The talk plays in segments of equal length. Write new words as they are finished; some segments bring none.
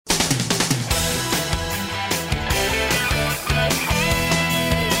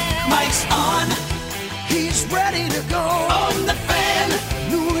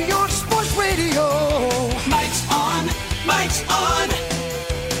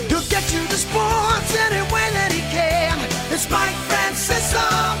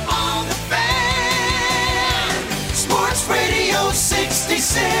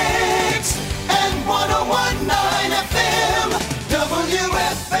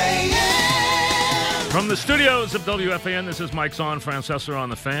From the studios of WFAN, this is Mike Zahn, Francesa on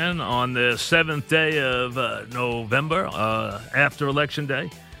the Fan, on the 7th day of November, after Election Day.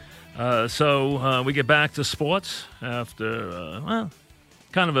 So we get back to sports after,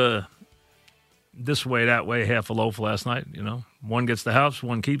 kind of a this way, that way, half a loaf last night. You know, one gets the House,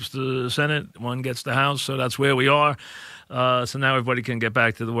 one keeps the Senate, one gets the House. So that's where we are. So now everybody can get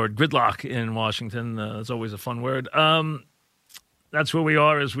back to the word gridlock in Washington. It's always a fun word. That's where we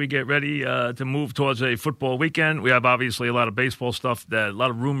are as we get ready to move towards a football weekend. We have obviously a lot of baseball stuff, a lot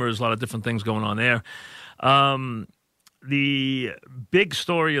of rumors, a lot of different things going on there. The big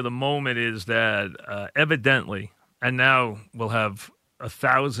story of the moment is that evidently, and now we'll have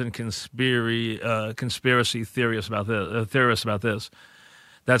 1,000 conspiracy theorists about this,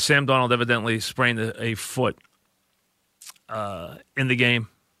 that Sam Darnold evidently sprained a foot in the game.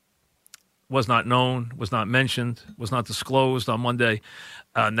 Was not known, was not mentioned, was not disclosed on Monday.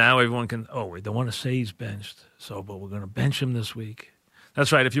 Now everyone can, they want to say he's benched, but we're going to bench him this week.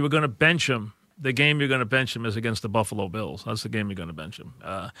 That's right. If you were going to bench him, the game you're going to bench him is against the Buffalo Bills. That's the game you're going to bench him.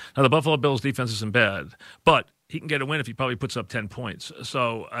 Now, the Buffalo Bills defense isn't bad, but he can get a win if he probably puts up 10 points.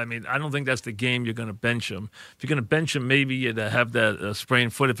 So, I mean, I don't think that's the game you're going to bench him. If you're going to bench him, maybe you'd have that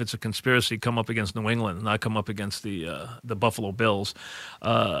sprained foot, if it's a conspiracy, come up against New England, not come up against the Buffalo Bills.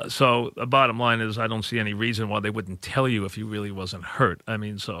 So the bottom line is I don't see any reason why they wouldn't tell you if he really wasn't hurt. I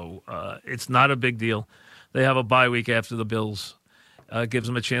mean, so it's not a big deal. They have a bye week after the Bills. Gives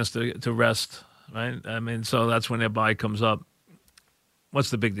them a chance to rest, right? I mean, so that's when their bye comes up.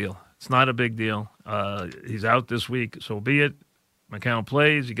 What's the big deal? It's not a big deal. He's out this week, so be it. McCown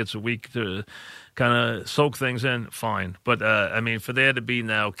plays. He gets a week to kind of soak things in. Fine. But, I mean, for there to be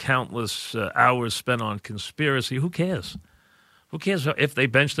now countless hours spent on conspiracy, who cares? Who cares if they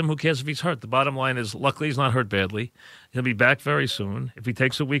benched him? Who cares if he's hurt? The bottom line is, luckily, he's not hurt badly. He'll be back very soon. If he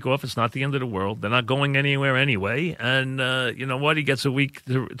takes a week off, it's not the end of the world. They're not going anywhere anyway. And you know what? He gets a week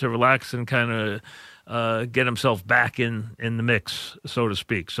to relax and kind of get himself back in the mix, so to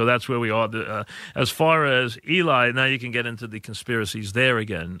speak. So that's where we are. As far as Eli, now you can get into the conspiracies there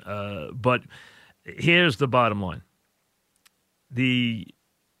again. But here's the bottom line. The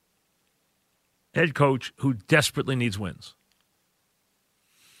head coach who desperately needs wins.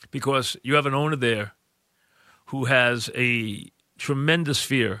 Because you have an owner there who has a tremendous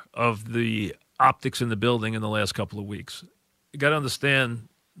fear of the optics in the building in the last couple of weeks. You got to understand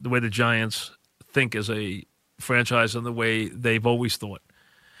the way the Giants think as a franchise and the way they've always thought.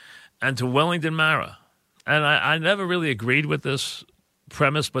 And to Wellington Mara, and I never really agreed with this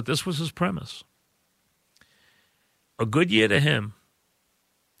premise, but this was his premise. A good year to him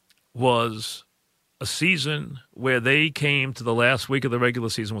was a season where they came to the last week of the regular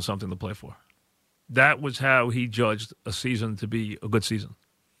season with something to play for. That was how he judged a season to be a good season.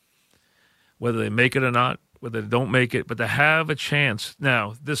 Whether they make it or not, whether they don't make it, but to have a chance.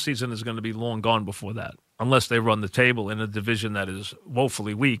 Now, this season is going to be long gone before that, unless they run the table in a division that is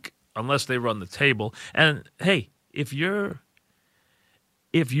woefully weak, unless they run the table. And, hey, if you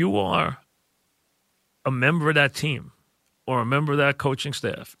are a member of that team or a member of that coaching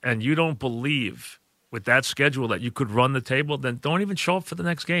staff and you don't believe with that schedule that you could run the table, then don't even show up for the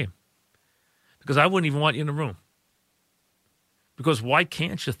next game. Because I wouldn't even want you in the room. Because why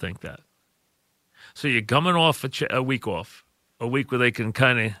can't you think that? So you're coming off a week off, a week where they can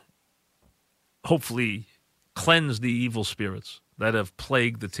kind of hopefully cleanse the evil spirits that have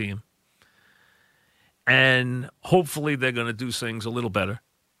plagued the team. And hopefully they're going to do things a little better.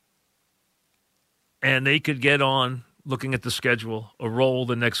 And they could get on, looking at the schedule, a roll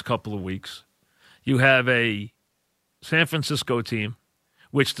the next couple of weeks. You have a San Francisco team,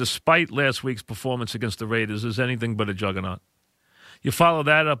 which despite last week's performance against the Raiders is anything but a juggernaut. You follow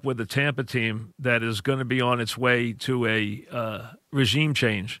that up with a Tampa team that is going to be on its way to a regime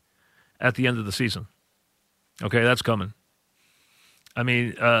change at the end of the season. Okay, that's coming. I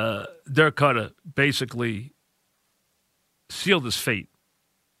mean, Dirk Cutter basically sealed his fate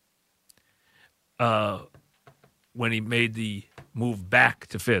when he made the move back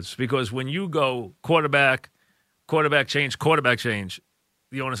to Fitz. Because when you go quarterback change,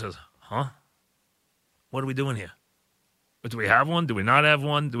 the owner says, huh? What are we doing here? Do we have one? Do we not have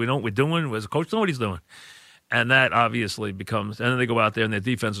one? Do we know what we're doing? Does the coach know what he's doing? And that obviously becomes – and then they go out there, and their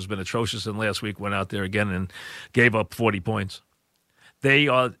defense has been atrocious, and last week went out there again and gave up 40 points. They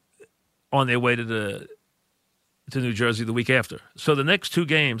are on their way to New Jersey the week after. So the next two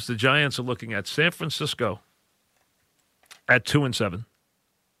games, the Giants are looking at San Francisco at 2-7,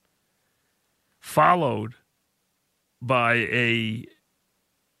 followed by a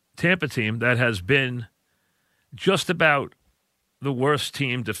Tampa team that has been just about the worst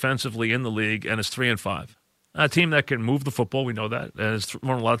team defensively in the league, and it's 3-5. A team that can move the football, we know that, and it's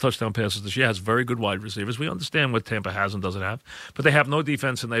run a lot of touchdown passes this year, has very good wide receivers. We understand what Tampa has and doesn't have, but they have no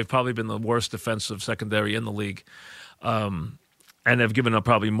defense, and they've probably been the worst defensive secondary in the league. And they've given up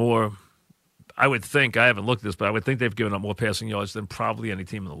probably more, I would think, I haven't looked at this, but I would think they've given up more passing yards than probably any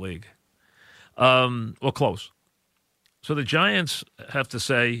team in the league. Or close. So the Giants have to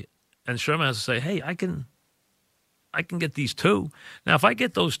say, and Sherman has to say, hey, I can get these 2. Now, if I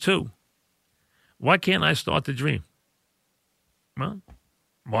get those 2, why can't I start the dream? Well,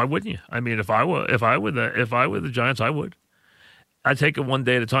 why wouldn't you? I mean, if I were the Giants, I would. I'd take it one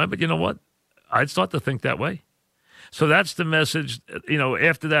day at a time. But you know what? I'd start to think that way. So that's the message.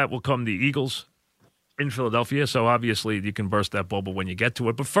 After that will come the Eagles in Philadelphia. So obviously you can burst that bubble when you get to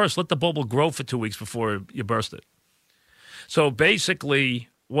it. But first, let the bubble grow for 2 weeks before you burst it. So basically,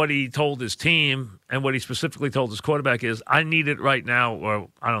 what he told his team and what he specifically told his quarterback is, I need it right now, or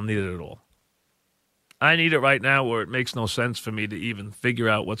I don't need it at all. I need it right now, or it makes no sense for me to even figure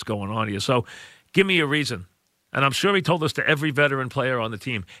out what's going on here. So give me a reason. And I'm sure he told this to every veteran player on the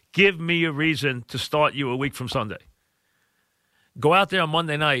team. Give me a reason to start you a week from Sunday. Go out there on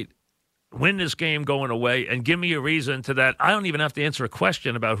Monday night, win this game going away, and give me a reason to that. I don't even have to answer a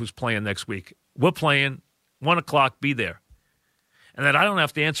question about who's playing next week. We're playing, 1 o'clock, be there. And that I don't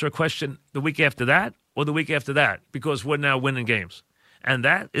have to answer a question the week after that or the week after that because we're now winning games. And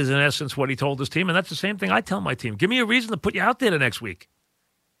that is, in essence, what he told his team. And that's the same thing I tell my team. Give me a reason to put you out there the next week.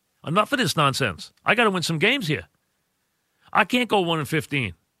 Enough of this nonsense. I got to win some games here. I can't go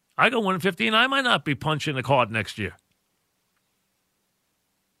 1-15. I go 1-15, I might not be punching the card next year.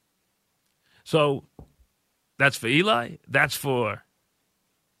 So that's for Eli. That's for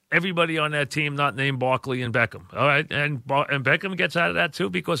everybody on that team not named Barkley and Beckham. All right, and Beckham gets out of that too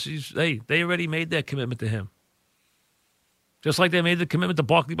because they already made their commitment to him. Just like they made the commitment to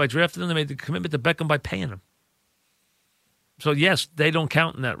Barkley by drafting him, they made the commitment to Beckham by paying him. So, yes, they don't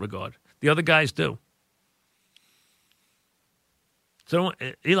count in that regard. The other guys do. So,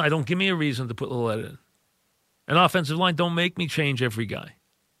 Eli, don't give me a reason to put a little in. An offensive line, don't make me change every guy.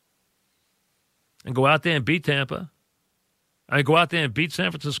 And go out there and beat Tampa. I go out there and beat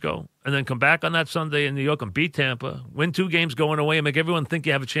San Francisco, and then come back on that Sunday in New York and beat Tampa, win 2 games going away, and make everyone think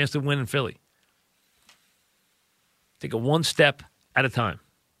you have a chance to win in Philly. Take it one step at a time.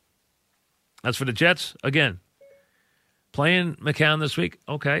 As for the Jets, again, playing McCown this week,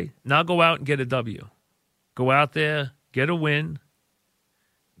 okay, now go out and get a W. Go out there, get a win,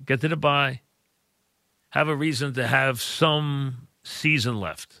 get to the bye, have a reason to have some season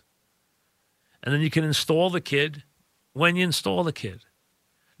left. And then you can install the kid when you install the kid.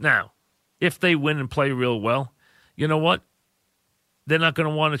 Now, if they win and play real well, you know what? They're not going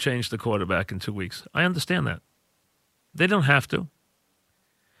to want to change the quarterback in 2 weeks. I understand that. They don't have to.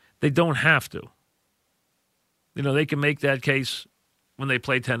 They don't have to. They can make that case when they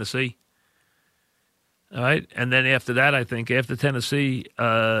play Tennessee. All right? And then after that, I think, after Tennessee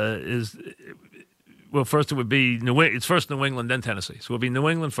first it would be it's first New England, then Tennessee. So it would be New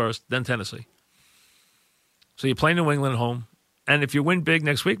England first, then Tennessee. So you play New England at home. And if you win big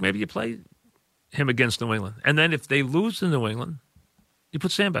next week, maybe you play him against New England. And then if they lose to New England, you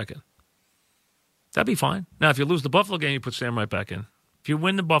put Sam back in. That'd be fine. Now, if you lose the Buffalo game, you put Sam right back in. If you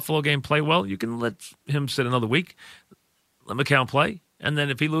win the Buffalo game, play well, you can let him sit another week, let McCown play, and then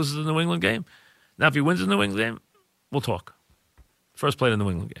if he loses the New England game, now if he wins the New England game, we'll talk. First play the New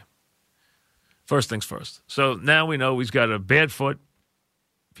England game. First things first. So now we know he's got a bad foot.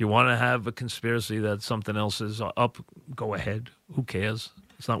 If you want to have a conspiracy that something else is up, go ahead. Who cares?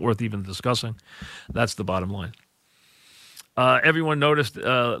 It's not worth even discussing. That's the bottom line. Everyone noticed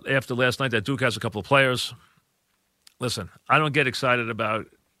after last night that Duke has a couple of players. Listen, I don't get excited about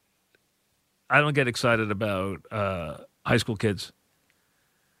high school kids.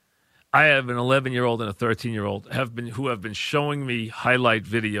 I have an 11-year-old and a 13-year-old who have been showing me highlight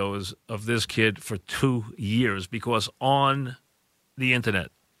videos of this kid for 2 years because on the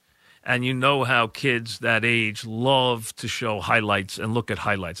internet. And you know how kids that age love to show highlights and look at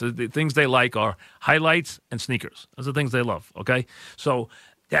highlights. The things they like are highlights and sneakers. Those are the things they love, okay? So,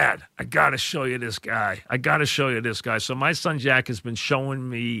 Dad, I got to show you this guy. So my son Jack has been showing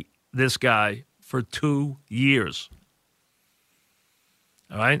me this guy for 2 years.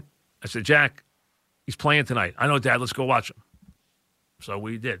 All right? I said, Jack, he's playing tonight. I know, Dad, let's go watch him. So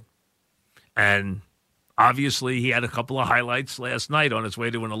we did. And obviously, he had a couple of highlights last night on his way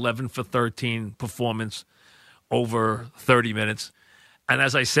to an 11 for 13 performance over 30 minutes. And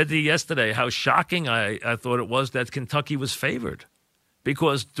as I said to you yesterday, how shocking I thought it was that Kentucky was favored.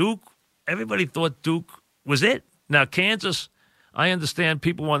 Because Duke, everybody thought Duke was it. Now, Kansas, I understand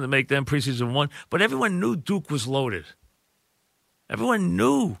people wanted to make them preseason one, but everyone knew Duke was loaded. Everyone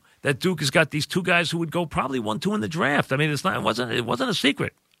knew that Duke has got these two guys who would go probably 1-2 in the draft. I mean, it wasn't a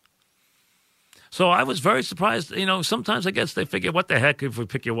secret. So I was very surprised. Sometimes I guess they figure, what the heck if we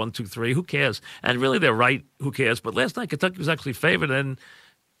pick you 1, 2, 3? Who cares? And really, they're right. Who cares? But last night, Kentucky was actually favored, and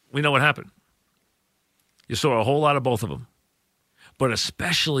we know what happened. You saw a whole lot of both of them. But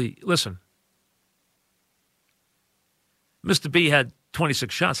especially, listen, Mr. B had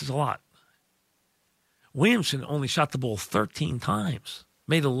 26 shots. That's a lot. Williamson only shot the ball 13 times,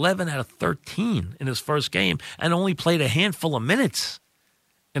 made 11 out of 13 in his first game, and only played a handful of minutes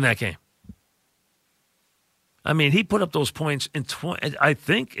in that game. I mean, he put up those points in I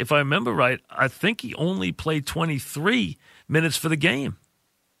think, if I remember right, I think he only played 23 minutes for the game.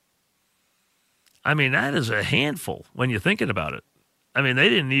 I mean, that is a handful when you're thinking about it. I mean, they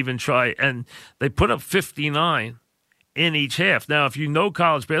didn't even try, and they put up 59 in each half. Now, if you know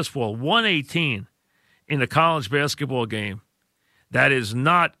college basketball, 118 in a college basketball game that is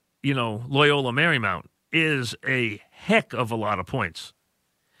not, Loyola Marymount is a heck of a lot of points.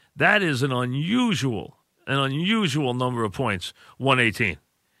 That is an unusual number of points, 118.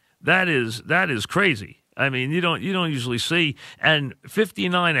 That is crazy. I mean, you don't usually see, and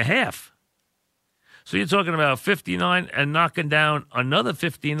 59 and a half. So you're talking about 59 and knocking down another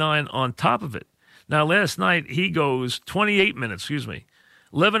 59 on top of it. Now, last night he goes 28 minutes,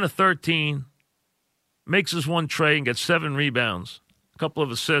 11 of 13, makes his one tray and gets 7 rebounds, a couple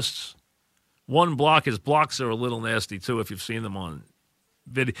of assists, 1 block. His blocks are a little nasty too, if you've seen them on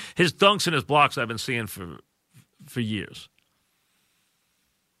video. His dunks and his blocks I've been seeing for years.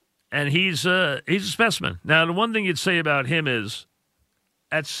 And he's a specimen. Now, the one thing you'd say about him is,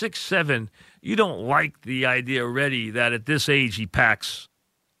 at 6'7", you don't like the idea already that at this age he packs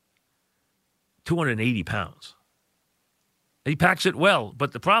 280 pounds. He packs it well,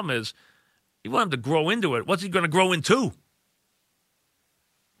 but the problem is, you want him to grow into it. What's he going to grow into?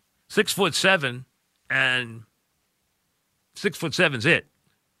 6'7", and 6'7's it.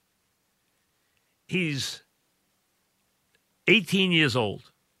 He's 18 years old.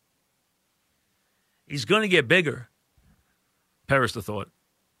 He's going to get bigger, perish the thought.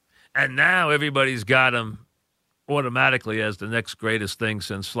 And now everybody's got him automatically as the next greatest thing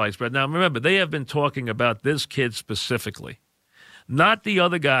since sliced bread. Now, remember, they have been talking about this kid specifically, not the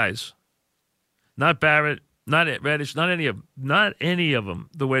other guys, not Barrett, not Reddish, not any of them,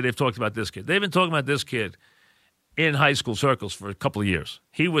 the way they've talked about this kid. They've been talking about this kid in high school circles for a couple of years.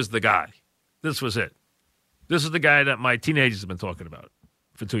 He was the guy. This was it. This is the guy that my teenagers have been talking about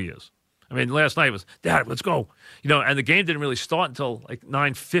for 2 years. I mean, last night was, Dad, let's go. And the game didn't really start until like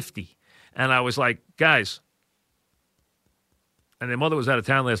 9:50. And I was like, guys. And their mother was out of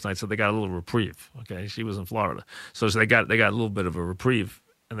town last night, so they got a little reprieve. Okay, she was in Florida. So they got a little bit of a reprieve.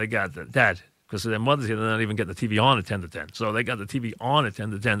 And they got the Dad, because their mother's here, they're not even getting the TV on at 10 to 10. So they got the TV on at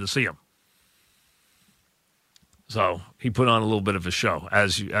 10 to 10 to see him. So he put on a little bit of a show,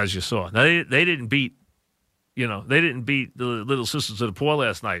 as you saw. Now, they didn't beat, they didn't beat the Little Sisters of the Poor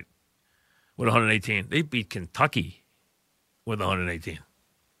last night with 118. They beat Kentucky with 118.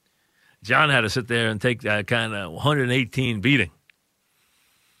 John had to sit there and take that kind of 118 beating.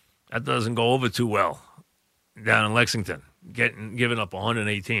 That doesn't go over too well down in Lexington, giving up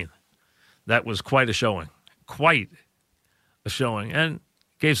 118. That was quite a showing, and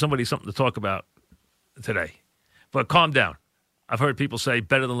gave somebody something to talk about today. But calm down. I've heard people say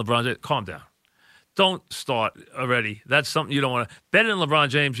better than LeBron James. Calm down. Don't start already. That's something you don't want to. Better than LeBron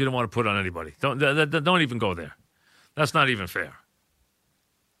James, you don't want to put on anybody. Don't even go there. That's not even fair.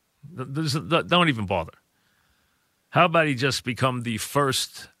 Don't even bother. How about he just become the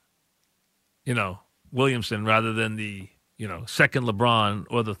first, Williamson rather than the, second LeBron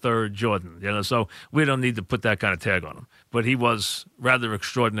or the third Jordan. So we don't need to put that kind of tag on him. But he was rather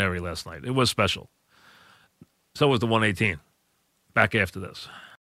extraordinary last night. It was special. So was the 118. Back after this.